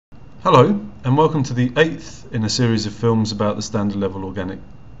Hello and welcome to the 8th in a series of films about the standard level organic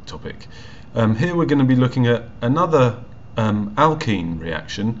topic. Here we're going to be looking at another alkene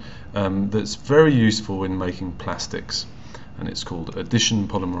reaction that's very useful in making plastics, and it's called addition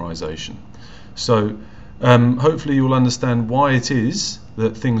polymerization. So hopefully you'll understand why it is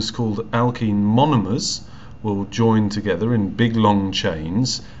that things called alkene monomers will join together in big long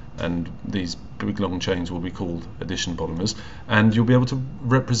chains, and these big long chains will be called addition polymers, and you'll be able to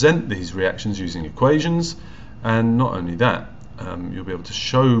represent these reactions using equations. And not only that, you'll be able to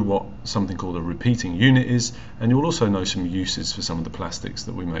show what something called a repeating unit is, and you'll also know some uses for some of the plastics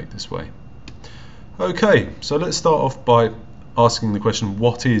that we make this way. Okay, so let's start off by asking the question,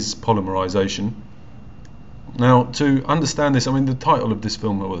 what is polymerization? Now, to understand this, I mean, the title of this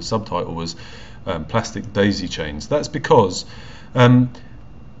film, or the subtitle, was Plastic Daisy Chains. That's because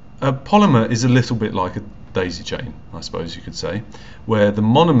a polymer is a little bit like a daisy chain, I suppose you could say, where the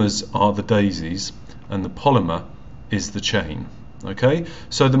monomers are the daisies and the polymer is the chain. Okay,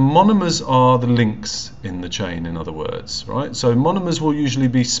 so the monomers are the links in the chain, in other words, right? So monomers will usually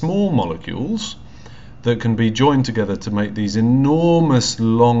be small molecules that can be joined together to make these enormous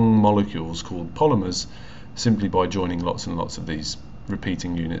long molecules called polymers, simply by joining lots and lots of these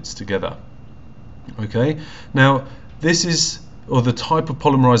repeating units together. Okay, now this is, or the type of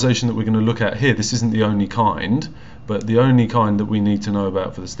polymerization that we're going to look at here, this isn't the only kind, but the only kind that we need to know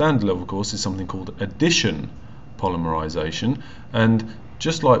about for the standard level course is something called addition polymerization. And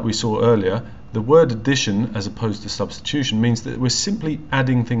just like we saw earlier, the word addition as opposed to substitution means that we're simply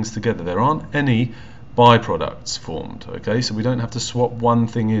adding things together. There aren't any byproducts formed. Okay, so we don't have to swap one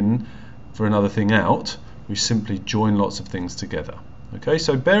thing in for another thing out. We simply join lots of things together. Okay,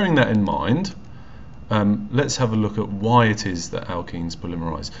 so bearing that in mind, let's have a look at why it is that alkenes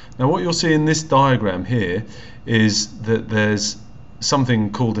polymerize. Now, what you'll see in this diagram here is that there's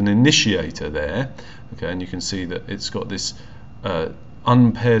something called an initiator there. Okay, and you can see that it's got this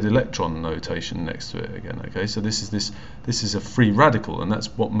unpaired electron notation next to it again. Okay, so this is a free radical, and that's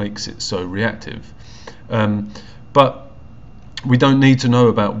what makes it so reactive. But we don't need to know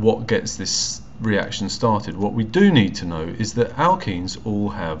about what gets this reaction started. What we do need to know is that alkenes all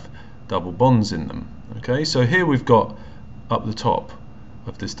have double bonds in them. Okay, so here we've got up the top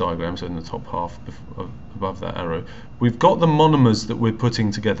of this diagram, so in the top half above that arrow, we've got the monomers that we're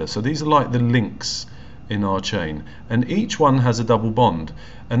putting together. So these are like the links in our chain, and each one has a double bond,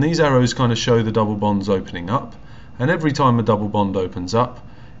 and these arrows kind of show the double bonds opening up, and every time a double bond opens up,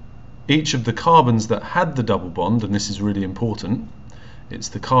 each of the carbons that had the double bond, and this is really important, it's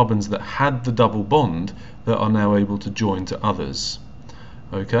the carbons that had the double bond that are now able to join to others.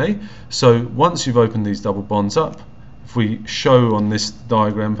 Okay, so once you've opened these double bonds up, if we show on this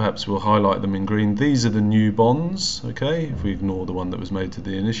diagram, perhaps we'll highlight them in green, these are the new bonds. Okay, if we ignore the one that was made to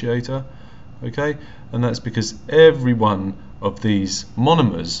the initiator. Okay, and that's because every one of these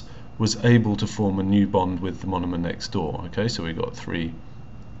monomers was able to form a new bond with the monomer next door. Okay, so we've got 3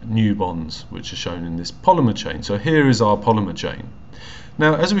 new bonds which are shown in this polymer chain. So here is our polymer chain.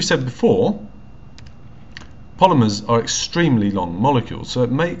 Now, as we said before, polymers are extremely long molecules, so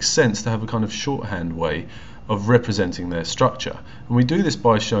it makes sense to have a kind of shorthand way of representing their structure. And we do this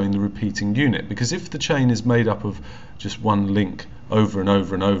by showing the repeating unit, because if the chain is made up of just one link over and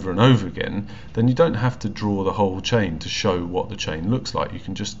over and over and over again, then you don't have to draw the whole chain to show what the chain looks like. You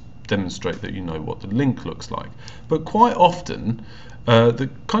can just demonstrate that you know what the link looks like. But quite often, the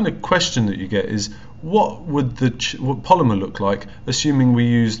kind of question that you get is, what would the polymer look like assuming we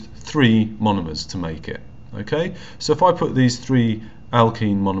used 3 monomers to make it? Okay, so if I put these 3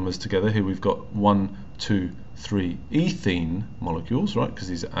 alkene monomers together, here we've got 1, 2, 3 ethene molecules, right? Because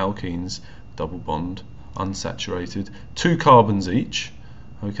these are alkenes, double bond, unsaturated, 2 carbons each.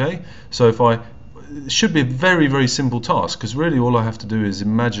 Okay, so it should be a very, very simple task, because really all I have to do is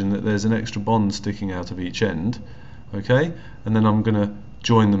imagine that there's an extra bond sticking out of each end. Okay, and then I'm going to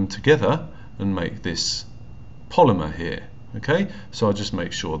join them together and make this polymer here. Okay, so I'll just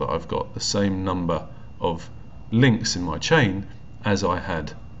make sure that I've got the same number of links in my chain as I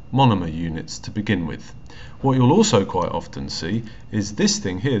had monomer units to begin with. What you'll also quite often see is this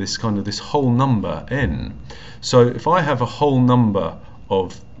thing here, this whole number n. So if I have a whole number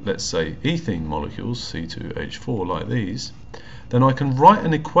of, let's say, ethene molecules, C2H4, like these, then I can write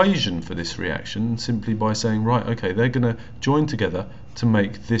an equation for this reaction simply by saying, right, okay, they're going to join together to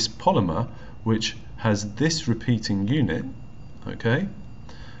make this polymer, which has this repeating unit. Okay,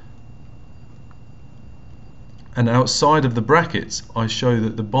 and outside of the brackets I show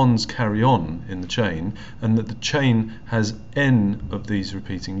that the bonds carry on in the chain and that the chain has n of these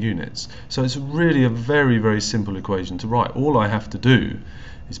repeating units. So it's really a very, very simple equation to write. All I have to do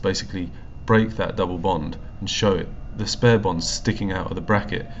is basically break that double bond and show it the spare bonds sticking out of the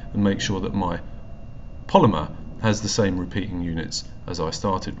bracket and make sure that my polymer has the same repeating units as I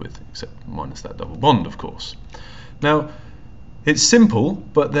started with, except minus that double bond, of course. Now, it's simple,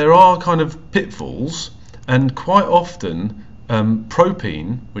 but there are kind of pitfalls. And quite often,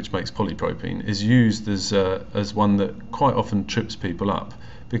 propene, which makes polypropene, is used as one that quite often trips people up.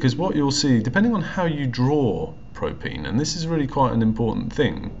 Because what you'll see, depending on how you draw propene, and this is really quite an important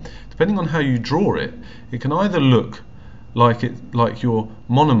thing, depending on how you draw it, it can either look like your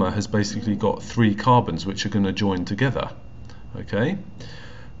monomer has basically got 3 carbons which are going to join together. Okay? And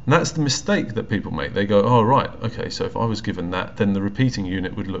that's the mistake that people make. They go, oh right, okay, so if I was given that, then the repeating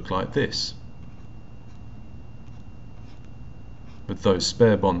unit would look like this, with those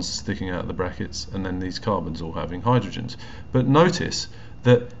spare bonds sticking out of the brackets and then these carbons all having hydrogens. But notice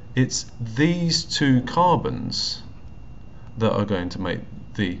that it's these 2 carbons that are going to make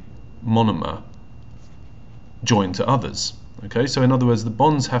the monomer join to others. Okay, so in other words, the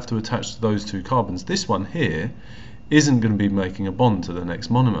bonds have to attach to those 2 carbons. This one here isn't going to be making a bond to the next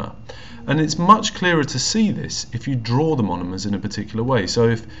monomer. And it's much clearer to see this if you draw the monomers in a particular way. So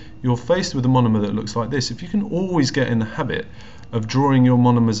if you're faced with a monomer that looks like this, if you can always get in the habit of drawing your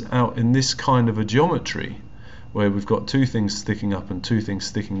monomers out in this kind of a geometry, where we've got 2 things sticking up and 2 things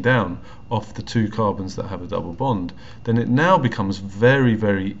sticking down off the 2 carbons that have a double bond, then it now becomes very,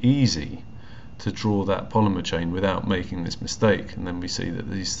 very easy to draw that polymer chain without making this mistake. And then we see that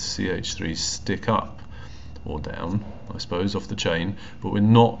these CH3s stick up or down, I suppose, off the chain, but we're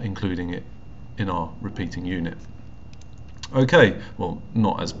not including it in our repeating unit. Okay, well,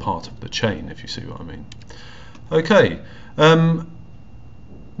 not as part of the chain, if you see what I mean. Okay,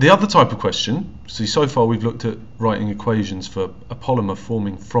 the other type of question, so far we've looked at writing equations for a polymer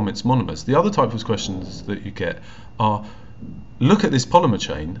forming from its monomers. The other type of questions that you get are, look at this polymer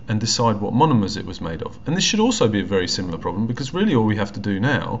chain and decide what monomers it was made of. And this should also be a very similar problem, because really all we have to do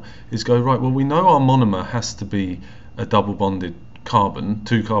now is go, right, well, we know our monomer has to be a double bonded carbon,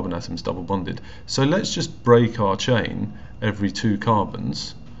 2 carbon atoms double bonded. So let's just break our chain every 2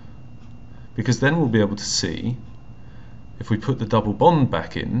 carbons, because then we'll be able to see, if we put the double bond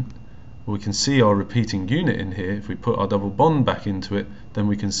back in, we can see our repeating unit in here. If we put our double bond back into it, then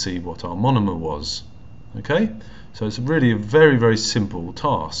we can see what our monomer was. Okay? So it's really a very, very simple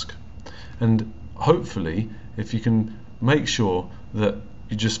task. And hopefully, if you can make sure that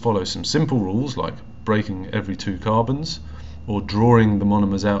you just follow some simple rules, like breaking every 2 carbons, or drawing the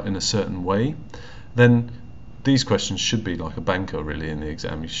monomers out in a certain way, then these questions should be like a banker really in the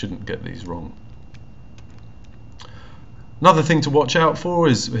exam. You shouldn't get these wrong. Another thing to watch out for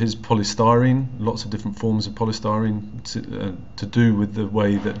is polystyrene. Lots of different forms of polystyrene to do with the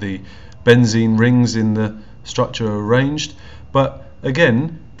way that the benzene rings in the structure are arranged. But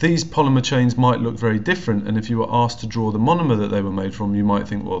again, these polymer chains might look very different, and if you were asked to draw the monomer that they were made from, you might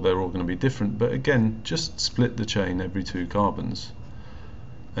think, well, they're all going to be different. But again, just split the chain every 2 carbons,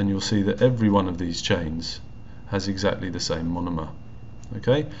 and you'll see that every one of these chains has exactly the same monomer.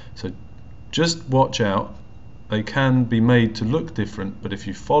 Okay, so just watch out. They can be made to look different, but if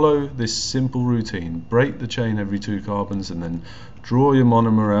you follow this simple routine, break the chain every 2 carbons and then draw your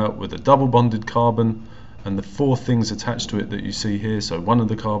monomer out with a double bonded carbon and the 4 things attached to it that you see here. So one of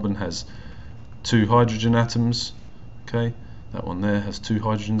the carbon has 2 hydrogen atoms, okay, that one there has 2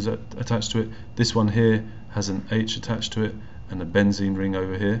 hydrogens attached to it. This one here has an H attached to it and a benzene ring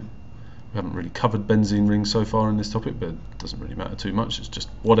over here. We haven't really covered benzene rings so far in this topic, but it doesn't really matter too much. It's just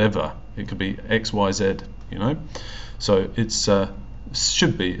whatever. It could be X, Y, Z, you know. So it's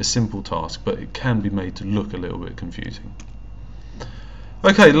should be a simple task, but it can be made to look a little bit confusing.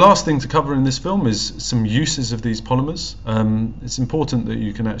 Okay, last thing to cover in this film is some uses of these polymers. It's important that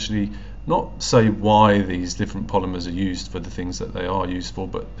you can actually not say why these different polymers are used for the things that they are used for,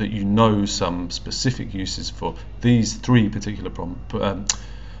 but that you know some specific uses for these 3 particular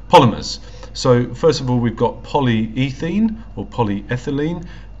polymers. So first of all, we've got polyethene or polyethylene,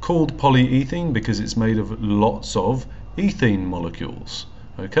 called polyethene because it's made of lots of ethene molecules.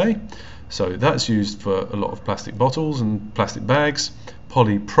 Okay, so that's used for a lot of plastic bottles and plastic bags.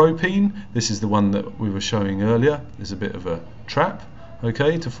 Polypropene, this is the one that we were showing earlier. There's a bit of a trap,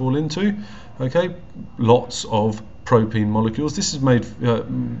 okay, to fall into. Okay, lots of propene molecules. This is made,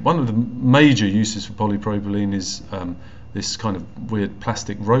 one of the major uses for polypropylene is this kind of weird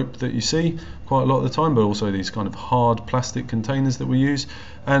plastic rope that you see quite a lot of the time, but also these kind of hard plastic containers that we use.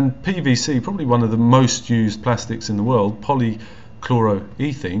 And PVC, probably one of the most used plastics in the world,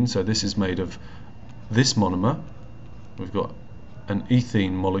 polychloroethene. So this is made of this monomer. We've got an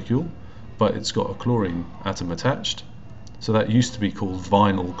ethene molecule, but it's got a chlorine atom attached. So that used to be called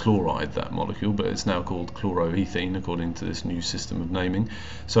vinyl chloride, that molecule, but it's now called chloroethene according to this new system of naming.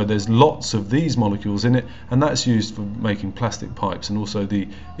 So there's lots of these molecules in it, and that's used for making plastic pipes and also the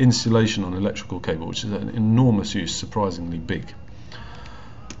insulation on electrical cable, which is an enormous use, surprisingly big.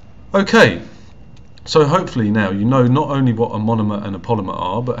 Okay, so hopefully now you know not only what a monomer and a polymer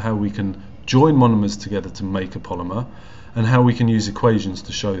are, but how we can join monomers together to make a polymer, and how we can use equations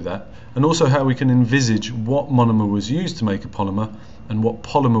to show that, and also how we can envisage what monomer was used to make a polymer and what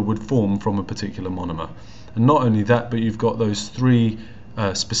polymer would form from a particular monomer. And not only that, but you've got those three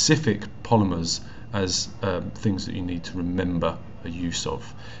specific polymers as things that you need to remember a use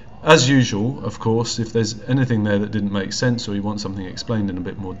of. As usual, of course, if there's anything there that didn't make sense or you want something explained in a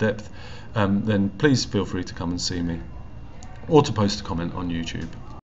bit more depth, then please feel free to come and see me or to post a comment on YouTube.